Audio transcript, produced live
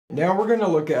Now we're going to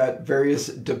look at various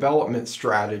development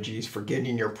strategies for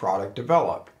getting your product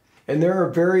developed. And there are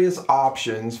various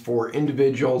options for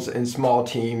individuals and small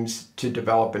teams to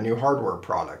develop a new hardware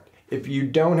product. If you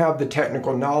don't have the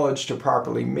technical knowledge to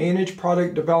properly manage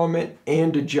product development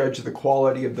and to judge the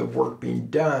quality of the work being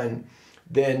done,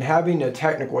 then having a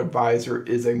technical advisor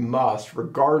is a must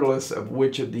regardless of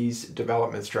which of these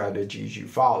development strategies you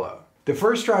follow. The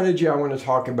first strategy I want to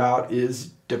talk about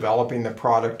is developing the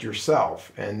product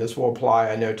yourself, and this will apply,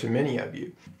 I know, to many of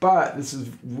you. But this is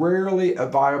rarely a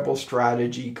viable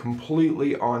strategy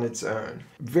completely on its own.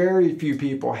 Very few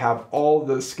people have all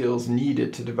the skills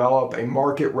needed to develop a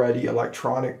market-ready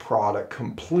electronic product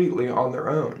completely on their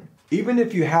own. Even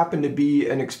if you happen to be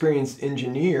an experienced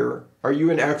engineer, are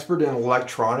you an expert in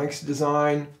electronics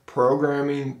design,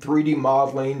 programming, 3D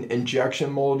modeling,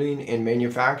 injection molding, and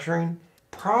manufacturing?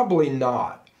 Probably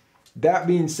not. That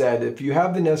being said, if you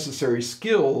have the necessary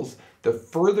skills, the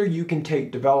further you can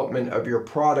take development of your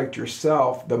product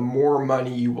yourself, the more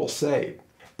money you will save.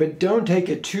 But don't take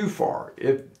it too far.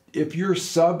 If your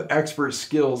sub-expert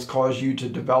skills cause you to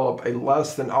develop a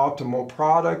less than optimal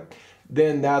product,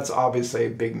 then that's obviously a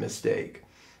big mistake.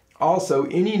 Also,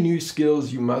 any new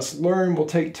skills you must learn will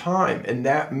take time, and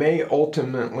that may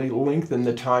ultimately lengthen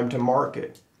the time to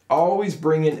market. Always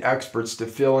bring in experts to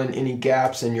fill in any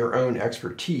gaps in your own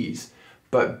expertise,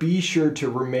 but be sure to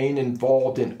remain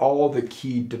involved in all the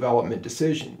key development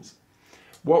decisions.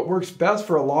 What works best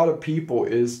for a lot of people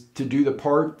is to do the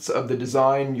parts of the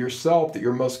design yourself that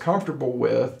you're most comfortable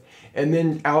with, and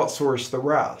then outsource the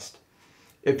rest.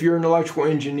 If you're an electrical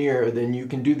engineer, then you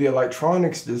can do the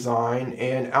electronics design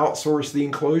and outsource the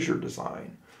enclosure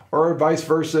design. Or vice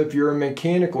versa, if you're a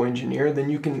mechanical engineer, then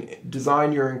you can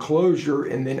design your enclosure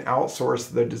and then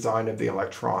outsource the design of the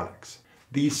electronics.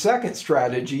 The second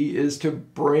strategy is to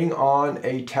bring on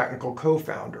a technical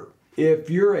co-founder. If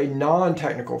you're a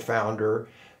non-technical founder,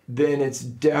 then it's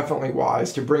definitely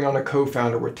wise to bring on a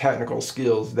co-founder with technical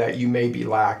skills that you may be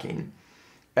lacking.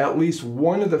 At least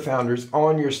one of the founders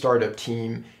on your startup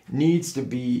team needs to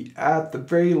be, at the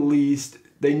very least,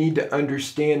 they need to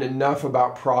understand enough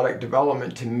about product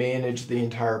development to manage the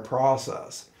entire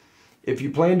process. If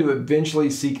you plan to eventually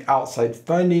seek outside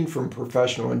funding from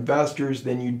professional investors,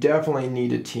 then you definitely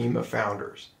need a team of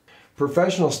founders.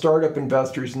 Professional startup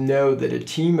investors know that a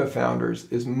team of founders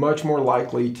is much more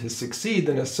likely to succeed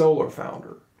than a solo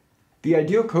founder. The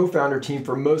ideal co-founder team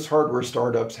for most hardware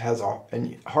startups has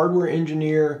a hardware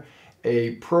engineer,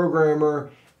 a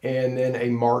programmer, and then a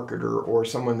marketer or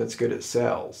someone that's good at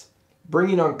sales.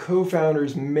 Bringing on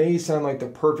co-founders may sound like the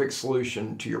perfect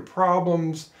solution to your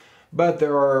problems, but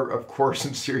there are, of course,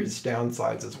 some serious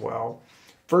downsides as well.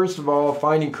 First of all,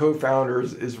 finding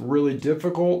co-founders is really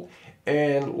difficult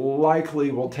and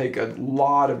likely will take a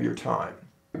lot of your time.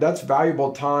 That's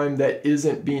valuable time that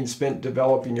isn't being spent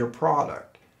developing your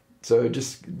product. So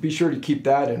just be sure to keep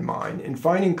that in mind. And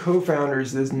finding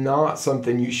co-founders is not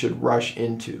something you should rush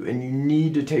into, and you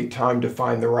need to take time to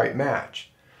find the right match.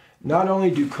 Not only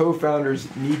do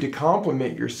co-founders need to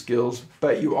complement your skills,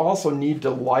 but you also need to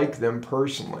like them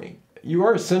personally. You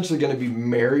are essentially going to be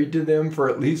married to them for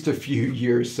at least a few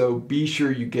years, so be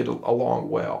sure you get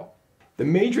along well. The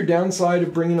major downside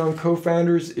of bringing on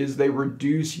co-founders is they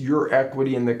reduce your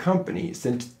equity in the company,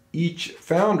 since each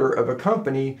founder of a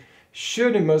company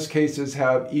should in most cases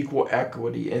have equal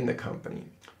equity in the company.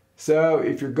 So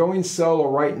if you're going solo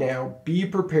right now, be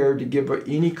prepared to give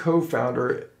any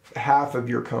co-founder half of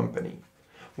your company.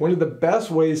 One of the best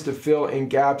ways to fill in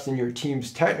gaps in your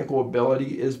team's technical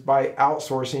ability is by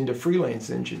outsourcing to freelance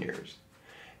engineers.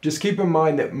 Just keep in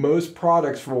mind that most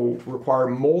products will require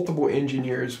multiple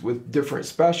engineers with different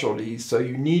specialties, so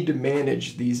you need to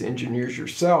manage these engineers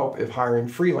yourself if hiring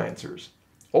freelancers.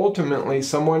 Ultimately,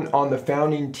 someone on the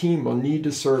founding team will need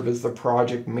to serve as the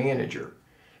project manager.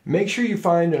 Make sure you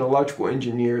find an electrical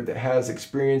engineer that has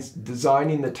experience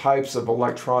designing the types of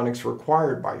electronics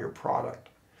required by your product.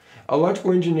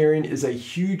 Electrical engineering is a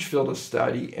huge field of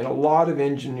study, and a lot of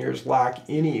engineers lack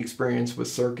any experience with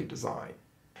circuit design.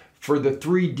 For the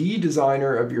 3D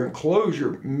designer of your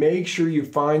enclosure, make sure you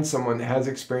find someone that has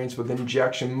experience with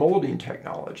injection molding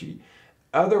technology.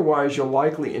 Otherwise, you'll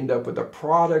likely end up with a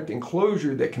product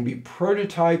enclosure that can be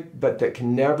prototyped, but that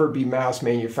can never be mass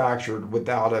manufactured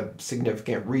without a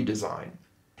significant redesign.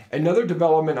 Another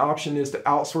development option is to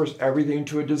outsource everything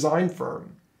to a design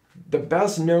firm. The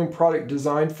best known product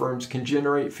design firms can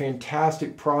generate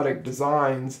fantastic product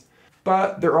designs,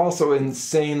 but they're also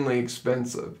insanely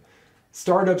expensive.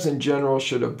 Startups in general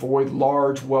should avoid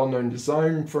large, well-known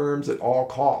design firms at all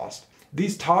costs.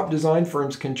 These top design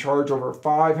firms can charge over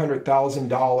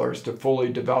 $500,000 to fully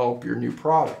develop your new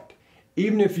product.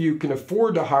 Even if you can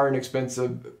afford to hire an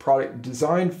expensive product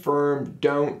design firm,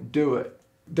 don't do it.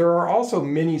 There are also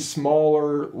many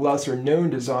smaller, lesser known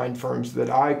design firms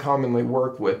that I commonly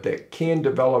work with that can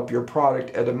develop your product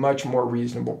at a much more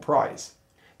reasonable price.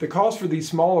 The cost for these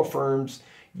smaller firms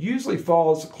usually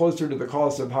falls closer to the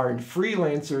cost of hiring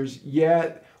freelancers,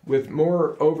 yet with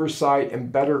more oversight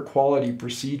and better quality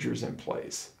procedures in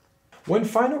place. One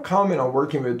final comment on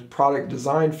working with product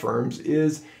design firms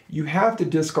is you have to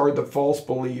discard the false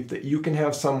belief that you can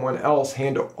have someone else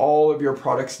handle all of your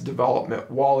product's development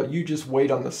while you just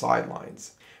wait on the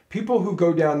sidelines. People who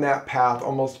go down that path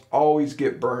almost always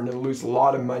get burned and lose a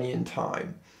lot of money and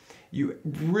time. You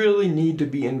really need to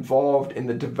be involved in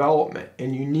the development,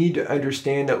 and you need to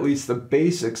understand at least the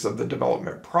basics of the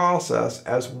development process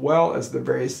as well as the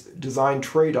various design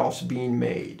trade-offs being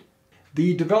made.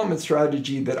 The development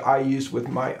strategy that I used with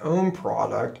my own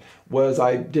product was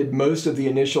I did most of the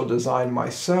initial design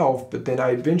myself, but then I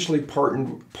eventually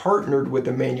partnered with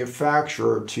a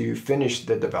manufacturer to finish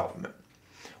the development.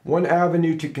 One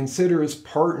avenue to consider is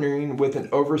partnering with an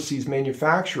overseas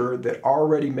manufacturer that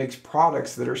already makes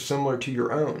products that are similar to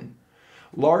your own.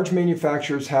 Large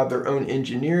manufacturers have their own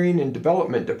engineering and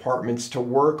development departments to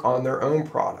work on their own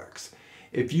products.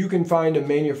 If you can find a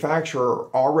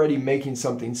manufacturer already making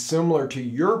something similar to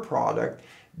your product,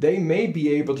 they may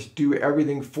be able to do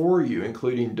everything for you,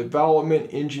 including development,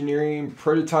 engineering,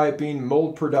 prototyping,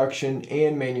 mold production,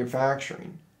 and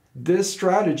manufacturing. This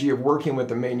strategy of working with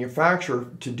a manufacturer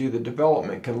to do the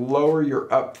development can lower your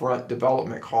upfront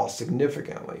development costs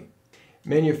significantly.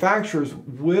 Manufacturers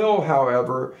will,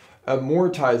 however,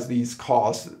 amortize these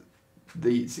costs,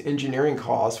 these engineering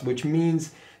costs, which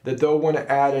means that they'll want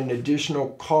to add an additional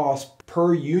cost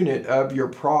per unit of your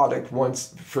product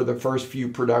once for the first few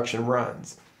production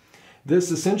runs. This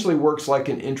essentially works like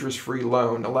an interest-free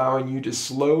loan, allowing you to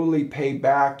slowly pay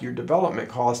back your development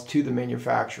costs to the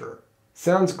manufacturer.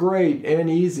 Sounds great and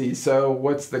easy, so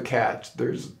what's the catch?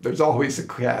 There's always a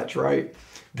catch, right?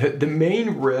 The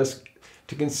main risk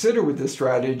to consider with this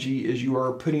strategy is you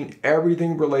are putting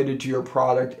everything related to your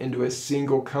product into a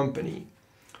single company.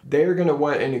 They're going to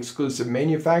want an exclusive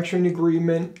manufacturing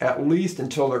agreement, at least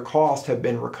until their costs have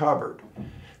been recovered.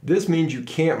 This means you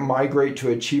can't migrate to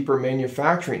a cheaper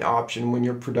manufacturing option when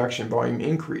your production volume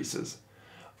increases.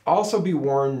 Also be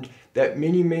warned that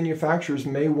many manufacturers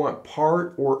may want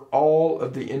part or all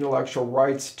of the intellectual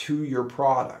rights to your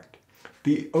product.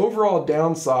 The overall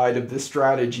downside of this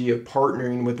strategy of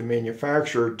partnering with the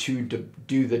manufacturer to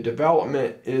do the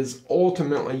development is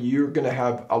ultimately you're going to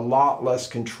have a lot less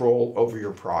control over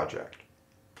your project.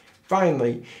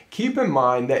 Finally, keep in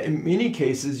mind that in many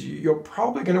cases you're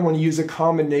probably going to want to use a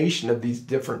combination of these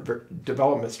different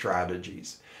development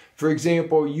strategies. For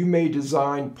example, you may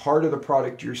design part of the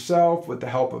product yourself with the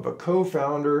help of a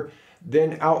co-founder,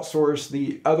 then outsource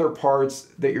the other parts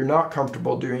that you're not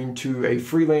comfortable doing to a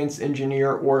freelance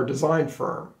engineer or a design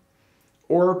firm.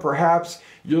 Or perhaps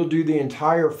you'll do the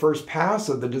entire first pass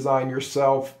of the design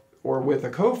yourself or with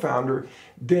a co-founder,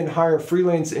 then hire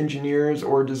freelance engineers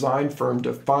or a design firm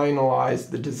to finalize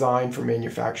the design for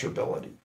manufacturability.